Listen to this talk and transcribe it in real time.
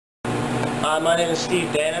My name is Steve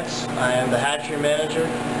Danitz. I am the hatchery manager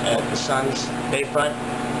at the Sun's Bayfront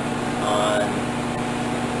on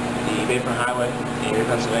the Bayfront Highway in Erie,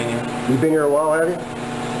 Pennsylvania. You've been here a while, have you?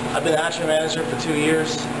 I've been the hatchery manager for 2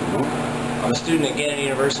 years. I'm a student at Gannon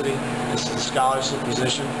University. This is a scholarship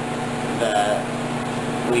position that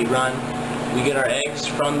we run. We get our eggs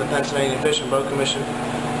from the Pennsylvania Fish and Boat Commission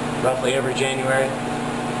roughly every January.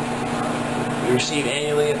 We receive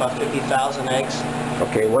annually about 50,000 eggs.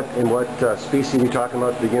 Okay, what species are we talking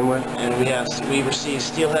about to begin with? And we receive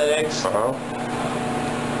steelhead eggs.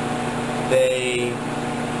 They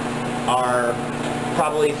are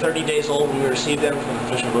probably 30 days old when we receive them from the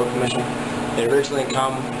Fish and Boat Commission. They originally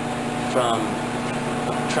come from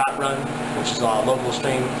Trout Run, which is a local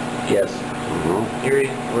stream in Erie,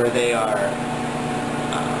 where they are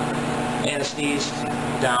anesthetized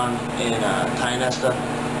down in Tionesta.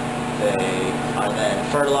 They are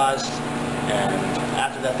then fertilized, and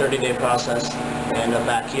after that 30-day process, they end up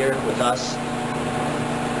back here with us.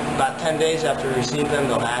 About 10 days after we receive them,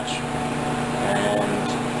 they'll hatch,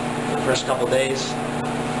 and the first couple days,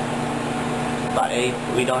 about 8,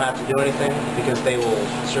 we don't have to do anything because they will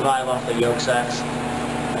survive off the yolk sacs.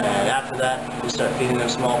 And after that, we start feeding them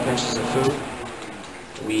small pinches of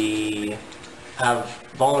food. We have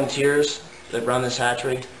volunteers that run this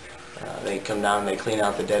hatchery. They come down, they clean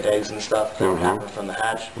out the dead eggs and stuff that happen from the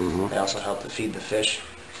hatch. They also help to feed the fish.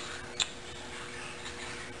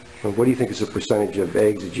 Well, what do you think is the percentage of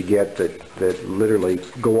eggs that you get that literally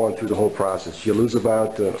go on through the whole process? You lose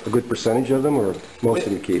about a good percentage of them, or most of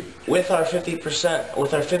them you keep? With our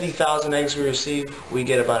 50,000 eggs we receive, we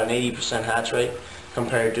get about an 80% hatch rate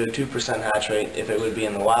compared to a 2% hatch rate if it would be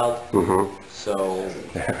in the wild. So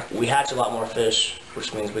we hatch a lot more fish,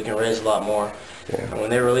 which means we can raise a lot more. And when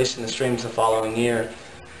they're released in the streams the following year,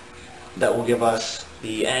 that will give us,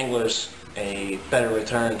 the anglers, a better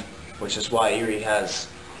return, which is why Erie has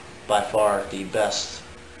by far the best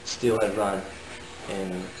steelhead run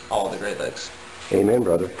in all of the Great Lakes. Amen,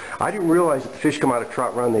 brother. I didn't realize that the fish come out of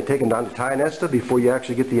Trout Run, they take them down to Tionesta before you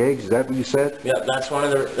actually get the eggs. Is that what you said? Yeah, that's one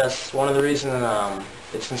of the reasons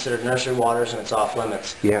it's considered nursery waters and it's off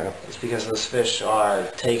limits. Yeah. It's because those fish are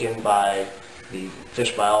taken by the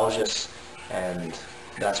fish biologists, and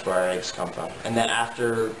that's where our eggs come from. And then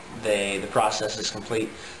after the process is complete,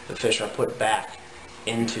 the fish are put back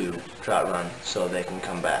into Trout Run so they can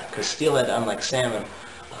come back. Because steelhead, unlike salmon,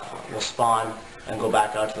 will spawn and go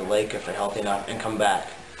back out to the lake if they're healthy enough and come back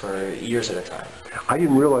for years at a time. I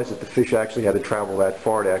didn't realize that the fish actually had to travel that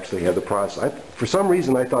far to actually have the process. For some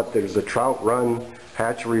reason I thought there was a Trout Run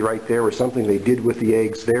hatchery right there or something they did with the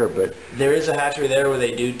eggs there, but... There is a hatchery there where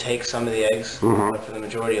they do take some of the eggs, but for the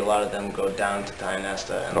majority, a lot of them go down to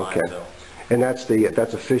Tionesta and Lineville. And that's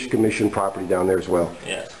a Fish Commission property down there as well?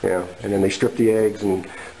 Yes. Yeah, and then they strip the eggs, and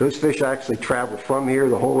those fish actually travel from here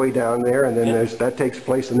the whole way down there, and then that takes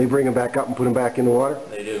place, and they bring them back up and put them back in the water?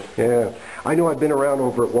 They do. Yeah. I know I've been around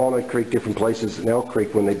over at Walnut Creek, different places in Elk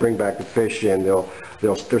Creek, when they bring back the fish, and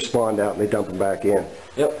they're spawned out and they dump them back in.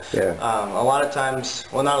 Yep. Yeah. A lot of times,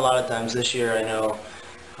 well, not a lot of times, this year I know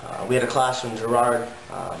we had a class from Girard,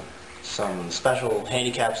 some special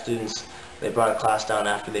handicapped students. They brought a class down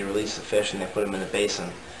after they released the fish and they put them in a basin,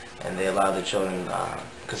 and they allowed the children,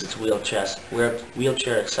 because it's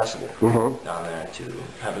wheelchair accessible down there, to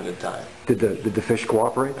have a good time. Did the fish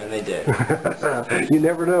cooperate? And they did. You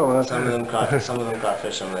never know, huh? Some of them caught fish, some of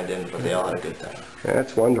them didn't, but they all had a good time.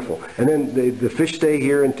 That's wonderful. And then the fish stay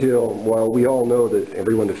here until, well, we all know that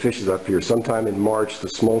everyone that fishes up here, sometime in March, the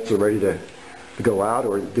smolts are ready to go out,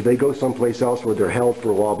 or do they go someplace else where they're held for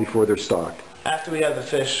a while before they're stocked? After we have the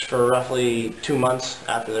fish for roughly 2 months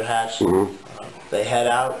after they're hatched, they head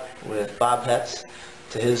out with Bob Hetz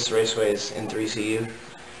to his raceways in 3CU,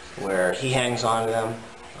 where he hangs on to them.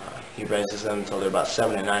 He raises them until they're about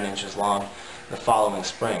 7 to 9 inches long. The following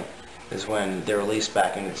spring is when they're released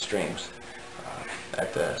back into the streams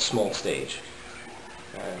at the smolt stage.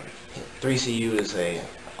 And 3CU is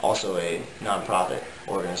also a non-profit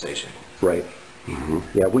organization. Right.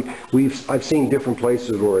 Yeah, I've seen different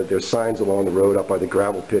places where there's signs along the road up by the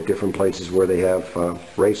gravel pit, different places where they have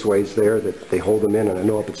raceways there that they hold them in, and I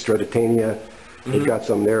know up at Stratitania they've got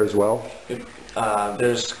some there as well.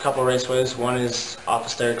 There's a couple raceways. One is off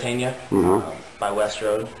of Stratitania by West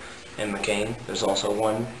Road in McCain. There's also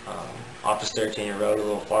one off of Stratitania Road a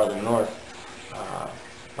little farther north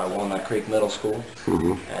by Walnut Creek Middle School,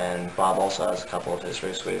 and Bob also has a couple of his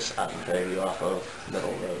raceways out in Prairie View off of Middle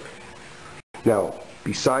Road. Now,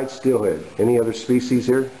 besides steelhead, any other species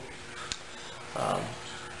here?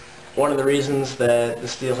 One of the reasons that the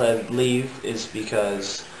steelhead leave is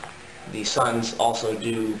because the Suns also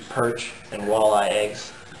do perch and walleye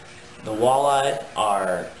eggs, The walleye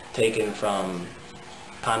are taken from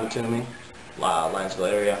Pontotomy,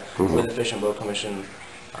 Linesville area, where the Fish and Boat Commission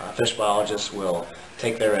fish biologists will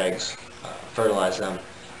take their eggs, fertilize them,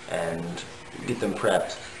 and get them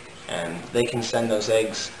prepped. And they can send those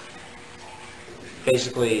eggs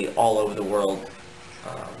basically all over the world.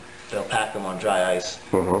 They'll pack them on dry ice,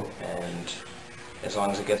 and as long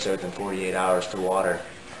as it gets there within 48 hours to water,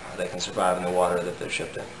 they can survive in the water that they're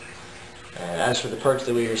shipped in. And as for the perch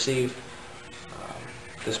that we received,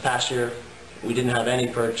 this past year we didn't have any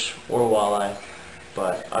perch or walleye,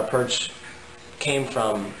 but our perch came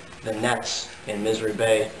from the nets in Misery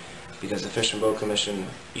Bay because the Fish and Boat Commission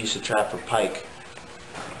used to trap for pike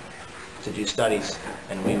to do studies,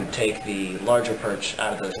 and we would take the larger perch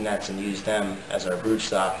out of those nets and use them as our brood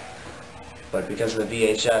stock. But because of the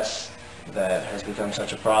VHS that has become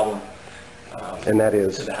such a problem, and that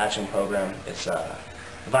is to the hatching program, it's a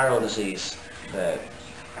viral disease that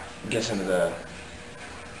gets into the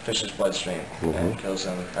fish's bloodstream and kills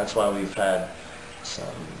them. That's why we've had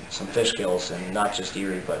some fish kills, and not just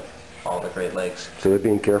Erie, but all the Great Lakes. So they're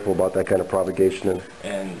being careful about that kind of propagation,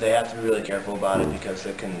 and they have to be really careful about it because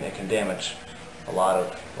it can damage a lot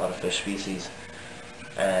of fish species.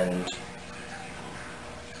 And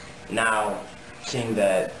now, seeing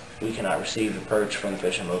that we cannot receive the perch from the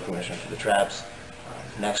Fish and Boat Commission for the traps,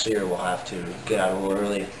 next year we'll have to get out a little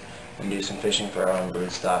early and do some fishing for our own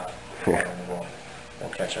brood stock. And we'll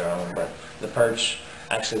catch our own. But the perch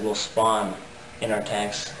actually will spawn in our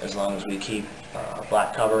tanks as long as we keep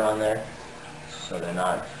black cover on there, so they're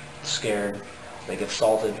not scared. They get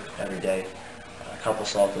salted every day. A couple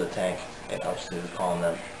salt to the tank, it helps to calm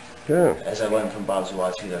them. Yeah. As I learned from Bob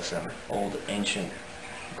Zawadzki, that's an old ancient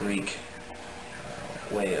Greek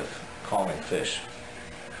way of calming fish.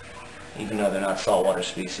 Even though they're not saltwater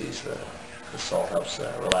species, the salt helps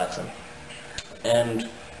relax them. And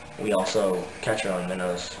we also catch our own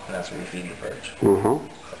minnows, and that's what we feed the perch.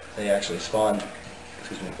 They actually spawned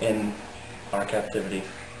in our captivity,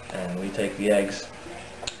 and we take the eggs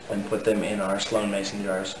and put them in our Sloan Mason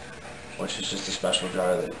jars, which is just a special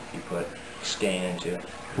jar that you put skein into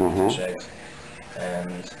fish eggs.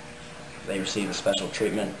 And they receive a special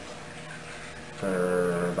treatment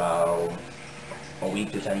for about a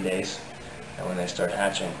week to 10 days. And when they start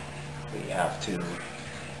hatching, we have to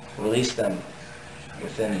release them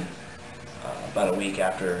within about a week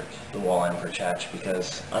after the walleye and perch hatch,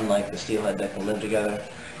 because unlike the steelhead that can live together,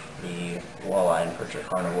 the walleye and perch are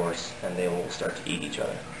carnivores, and they will start to eat each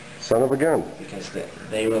other. Son of a gun. Because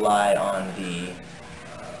they rely on the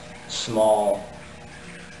small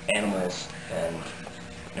animals and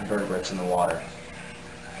invertebrates in the water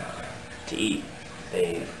to eat.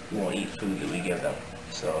 They won't eat food that we give them.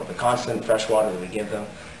 So the constant fresh water that we give them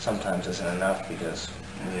sometimes isn't enough, because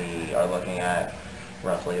we are looking at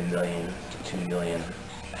roughly 1 million to 2 million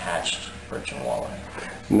hatched perch and walleye.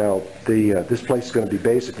 Now, this place is going to be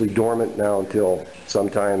basically dormant now until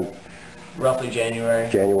sometime Roughly January.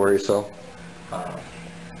 January or so?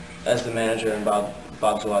 As the manager and Bob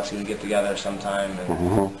Zawadzki would get together sometime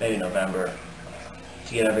in maybe November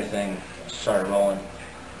to get everything started rolling,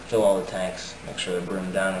 fill all the tanks, make sure they're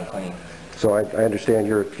broomed down and clean. So I understand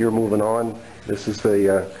you're moving on. This is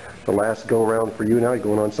the last go-around for you now. You're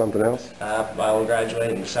going on something else? I will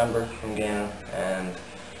graduate in December from Gannett, and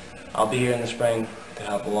I'll be here in the spring to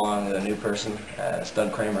help along with a new person, as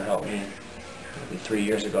Doug Kramer helped me maybe 3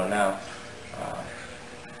 years ago now.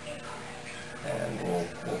 And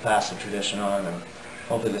we'll pass the tradition on, and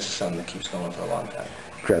hopefully this is something that keeps going for a long time.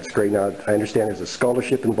 That's great. Now, I understand there's a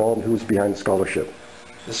scholarship involved. Who's behind the scholarship?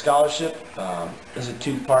 The scholarship is a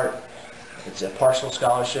two-part. It's a partial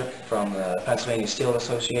scholarship from the Pennsylvania Steelhead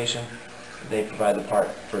Association. They provide the part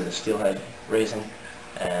for the steelhead raising,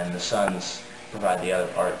 and the Sons provide the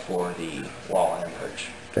other part for the walleye and perch.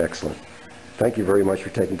 Excellent. Thank you very much for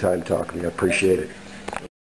taking time to talk to me. I appreciate it.